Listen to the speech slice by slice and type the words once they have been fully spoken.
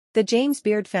The James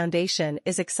Beard Foundation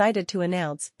is excited to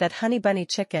announce that Honeybunny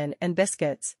Chicken and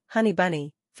Biscuits,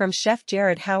 Honeybunny, from Chef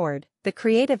Jared Howard, the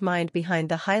creative mind behind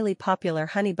the highly popular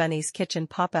Honeybunny's Kitchen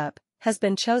pop-up, has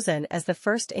been chosen as the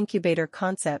first incubator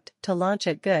concept to launch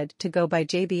at Good to Go by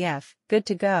JBF, Good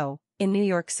to Go, in New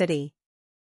York City.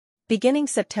 Beginning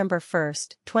September 1,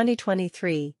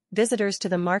 2023, visitors to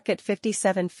the Market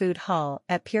 57 Food Hall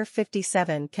at Pier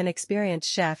 57 can experience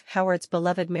Chef Howard's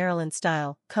beloved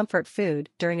Maryland-style comfort food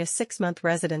during a 6-month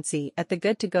residency at the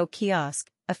Good to Go kiosk,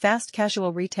 a fast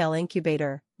casual retail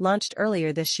incubator, launched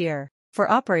earlier this year, for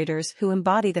operators who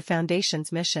embody the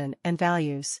Foundation's mission and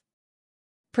values.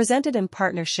 Presented in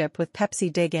partnership with Pepsi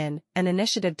Dig In, an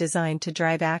initiative designed to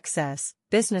drive access,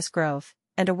 business growth,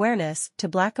 and awareness to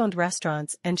Black-owned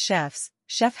restaurants and chefs,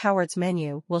 Chef Howard's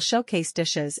menu will showcase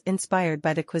dishes inspired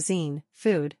by the cuisine,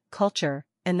 food, culture,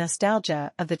 and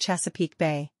nostalgia of the Chesapeake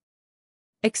Bay.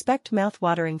 Expect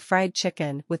mouth-watering fried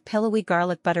chicken with pillowy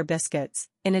garlic butter biscuits,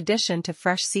 in addition to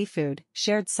fresh seafood,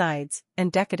 shared sides,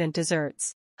 and decadent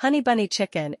desserts. Honeybunny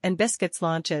Chicken and Biscuits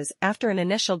launches after an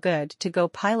initial Good to Go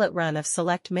pilot run of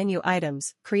select menu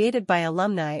items created by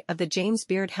alumni of the James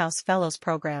Beard House Fellows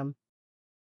Program.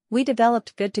 We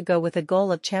developed Good to Go with a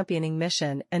goal of championing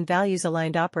mission and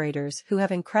values-aligned operators who have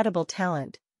incredible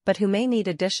talent, but who may need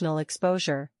additional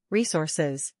exposure,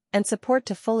 resources, and support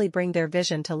to fully bring their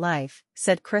vision to life,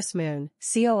 said Chris Moon,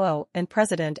 COO and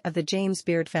President of the James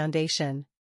Beard Foundation.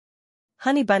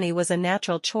 Honeybunny was a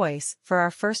natural choice for our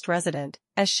first resident,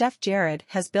 as Chef Jared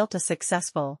has built a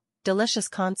successful, delicious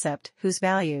concept whose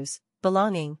values,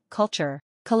 belonging, culture,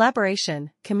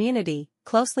 collaboration, community,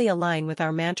 closely align with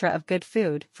our mantra of good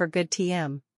food for good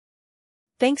TM.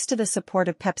 Thanks to the support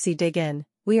of Pepsi Dig In,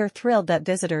 we are thrilled that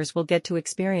visitors will get to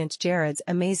experience Jared's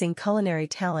amazing culinary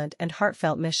talent and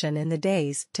heartfelt mission in the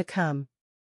days to come.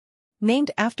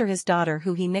 Named after his daughter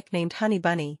who he nicknamed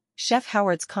Honeybunny, Chef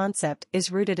Howard's concept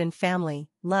is rooted in family,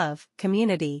 love,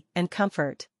 community, and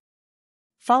comfort.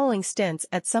 Following stints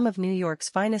at some of New York's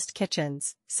finest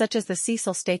kitchens, such as the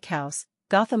Cecil Steakhouse,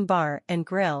 Gotham Bar and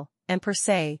Grill, and per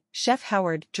se, Chef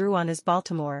Howard drew on his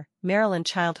Baltimore, Maryland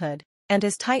childhood, and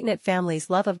his tight-knit family's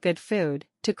love of good food,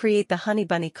 to create the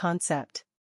Honeybunny concept.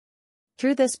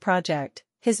 Through this project,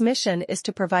 his mission is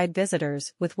to provide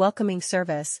visitors with welcoming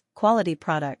service, quality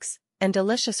products, and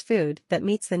delicious food that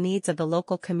meets the needs of the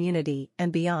local community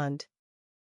and beyond.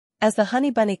 As the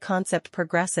Honeybunny concept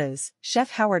progresses,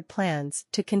 Chef Howard plans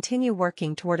to continue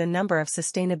working toward a number of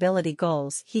sustainability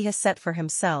goals he has set for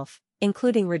himself,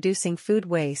 including reducing food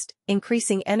waste,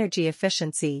 increasing energy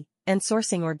efficiency, and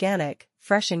sourcing organic,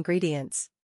 fresh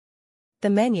ingredients. The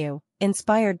menu,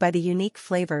 inspired by the unique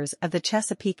flavors of the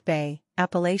Chesapeake Bay,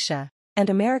 Appalachia,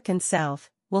 and American South,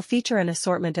 will feature an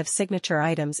assortment of signature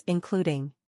items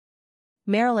including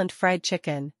Maryland fried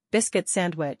chicken, biscuit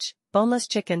sandwich, boneless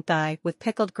chicken thigh with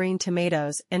pickled green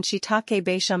tomatoes and shiitake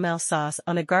bechamel sauce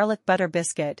on a garlic butter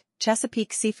biscuit,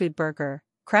 Chesapeake seafood burger,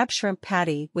 crab shrimp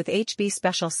patty with HB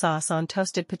special sauce on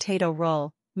toasted potato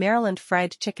roll, Maryland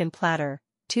fried chicken platter,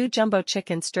 2 jumbo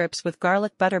chicken strips with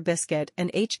garlic butter biscuit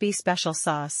and HB special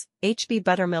sauce, HB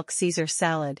buttermilk Caesar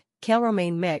salad, kale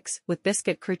romaine mix with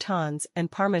biscuit croutons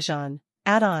and parmesan,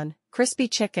 add-on, crispy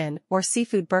chicken or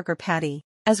seafood burger patty,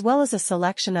 as well as a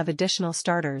selection of additional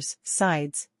starters,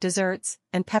 sides, desserts,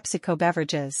 and PepsiCo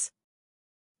beverages.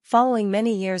 Following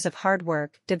many years of hard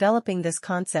work developing this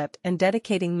concept and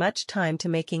dedicating much time to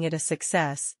making it a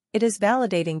success, it is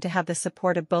validating to have the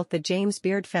support of both the James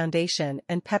Beard Foundation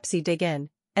and Pepsi Dig In,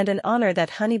 and an honor that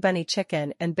Honeybunny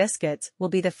Chicken and Biscuits will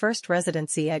be the first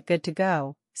residency at Good to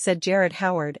Go, said Jared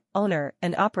Howard, owner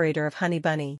and operator of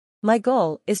Honeybunny. My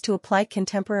goal is to apply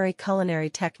contemporary culinary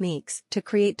techniques to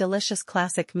create delicious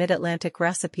classic Mid-Atlantic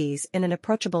recipes in an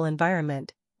approachable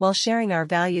environment, while sharing our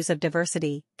values of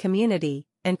diversity, community,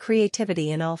 and creativity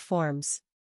in all forms.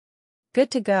 Good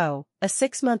to Go, a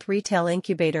 6-month retail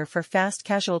incubator for fast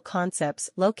casual concepts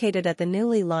located at the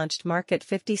newly launched Market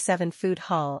 57 Food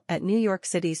Hall at New York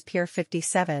City's Pier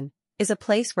 57, is a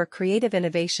place where creative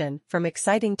innovation from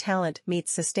exciting talent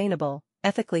meets sustainable,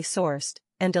 ethically sourced,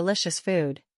 and delicious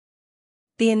food.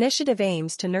 The initiative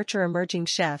aims to nurture emerging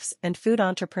chefs and food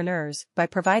entrepreneurs by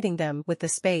providing them with the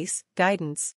space,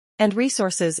 guidance, and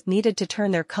resources needed to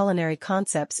turn their culinary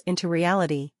concepts into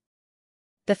reality.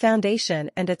 The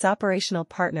foundation and its operational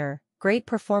partner, Great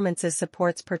Performances,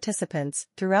 supports participants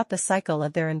throughout the cycle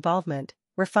of their involvement,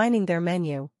 refining their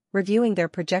menu, reviewing their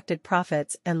projected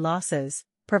profits and losses,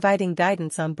 providing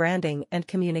guidance on branding and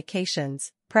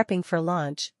communications, prepping for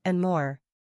launch, and more.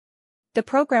 The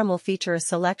program will feature a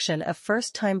selection of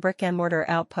first-time brick-and-mortar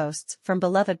outposts from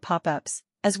beloved pop-ups,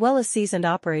 as well as seasoned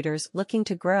operators looking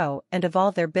to grow and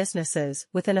evolve their businesses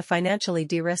within a financially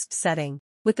de-risked setting,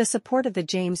 with the support of the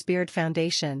James Beard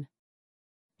Foundation.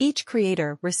 Each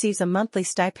creator receives a monthly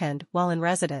stipend while in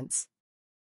residence.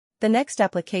 The next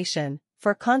application,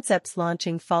 for concepts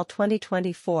launching fall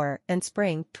 2024 and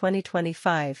spring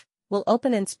 2025, will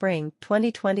open in spring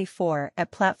 2024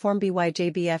 at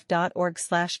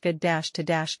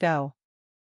platformbyjbf.org/good-to-go.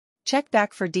 Check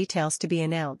back for details to be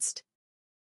announced.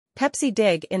 Pepsi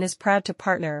Dig In is proud to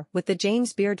partner with the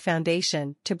James Beard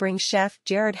Foundation to bring Chef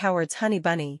Jared Howard's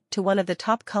Honeybunny to one of the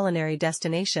top culinary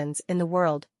destinations in the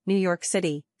world, New York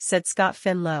City, said Scott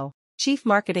Finlow, Chief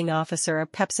Marketing Officer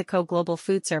of PepsiCo Global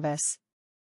Food Service.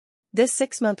 This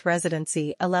 6-month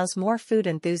residency allows more food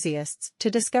enthusiasts to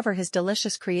discover his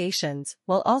delicious creations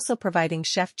while also providing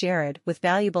Chef Jared with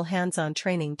valuable hands-on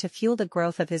training to fuel the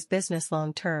growth of his business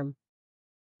long-term.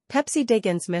 Pepsi Dig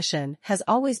In's mission has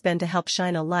always been to help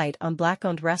shine a light on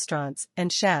Black-owned restaurants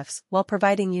and chefs while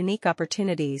providing unique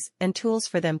opportunities and tools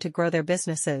for them to grow their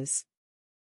businesses.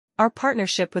 Our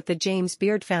partnership with the James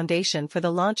Beard Foundation for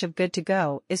the launch of Good to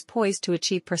Go is poised to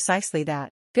achieve precisely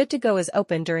that. Good to Go is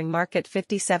open during market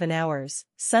 57 hours,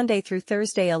 Sunday through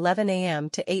Thursday 11 a.m.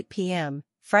 to 8 p.m.,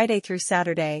 Friday through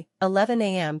Saturday, 11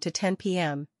 a.m. to 10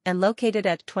 p.m., and located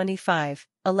at 25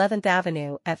 11th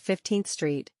Avenue at 15th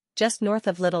Street, just north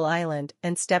of Little Island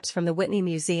and steps from the Whitney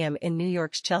Museum in New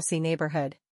York's Chelsea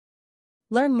neighborhood.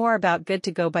 Learn more about Good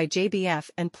to Go by JBF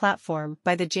and Platform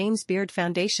by the James Beard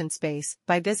Foundation space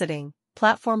by visiting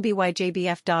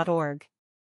platformbyjbf.org.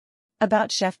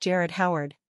 About Chef Jared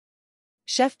Howard.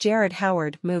 Chef Jared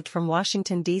Howard moved from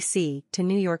Washington, D.C. to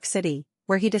New York City,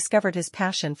 where he discovered his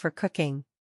passion for cooking.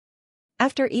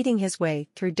 After eating his way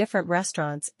through different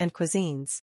restaurants and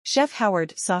cuisines, Chef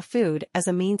Howard saw food as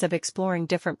a means of exploring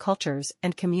different cultures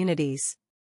and communities.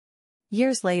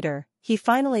 Years later, he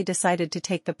finally decided to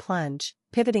take the plunge,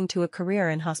 pivoting to a career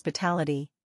in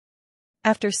hospitality.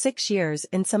 After 6 years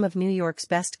in some of New York's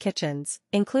best kitchens,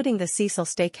 including the Cecil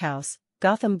Steakhouse,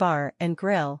 Gotham Bar and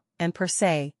Grill, and Per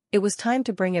Se, it was time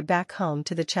to bring it back home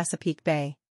to the Chesapeake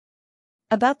Bay.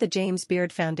 About the James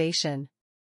Beard Foundation.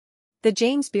 The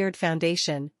James Beard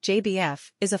Foundation,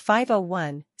 JBF, is a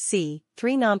 501(c)(3)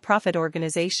 nonprofit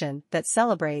organization that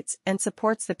celebrates and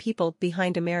supports the people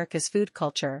behind America's food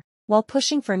culture, while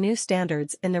pushing for new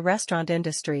standards in the restaurant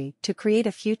industry to create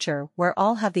a future where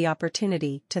all have the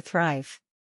opportunity to thrive.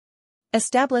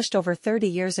 Established over 30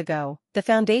 years ago, the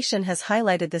foundation has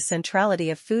highlighted the centrality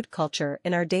of food culture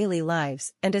in our daily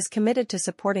lives and is committed to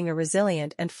supporting a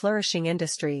resilient and flourishing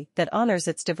industry that honors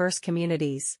its diverse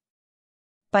communities.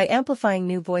 By amplifying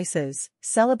new voices,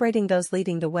 celebrating those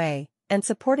leading the way, and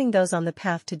supporting those on the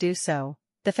path to do so,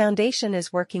 the foundation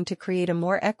is working to create a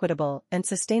more equitable and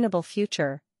sustainable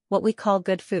future, what we call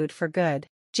good food for good.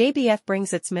 JBF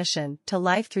brings its mission to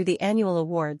life through the annual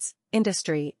awards,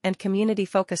 industry and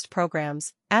community-focused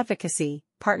programs, advocacy,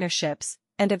 partnerships,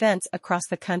 and events across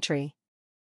the country.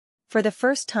 For the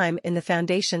first time in the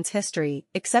Foundation's history,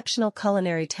 exceptional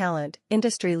culinary talent,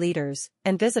 industry leaders,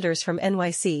 and visitors from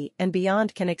NYC and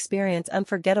beyond can experience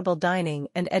unforgettable dining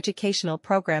and educational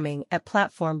programming at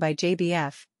Platform by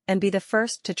JBF, and be the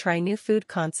first to try new food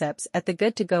concepts at the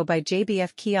Good to Go by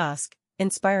JBF kiosk,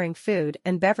 inspiring food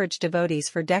and beverage devotees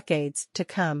for decades to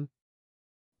come.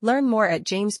 Learn more at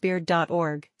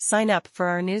jamesbeard.org, sign up for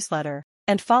our newsletter,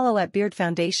 and follow at Beard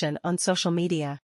Foundation on social media.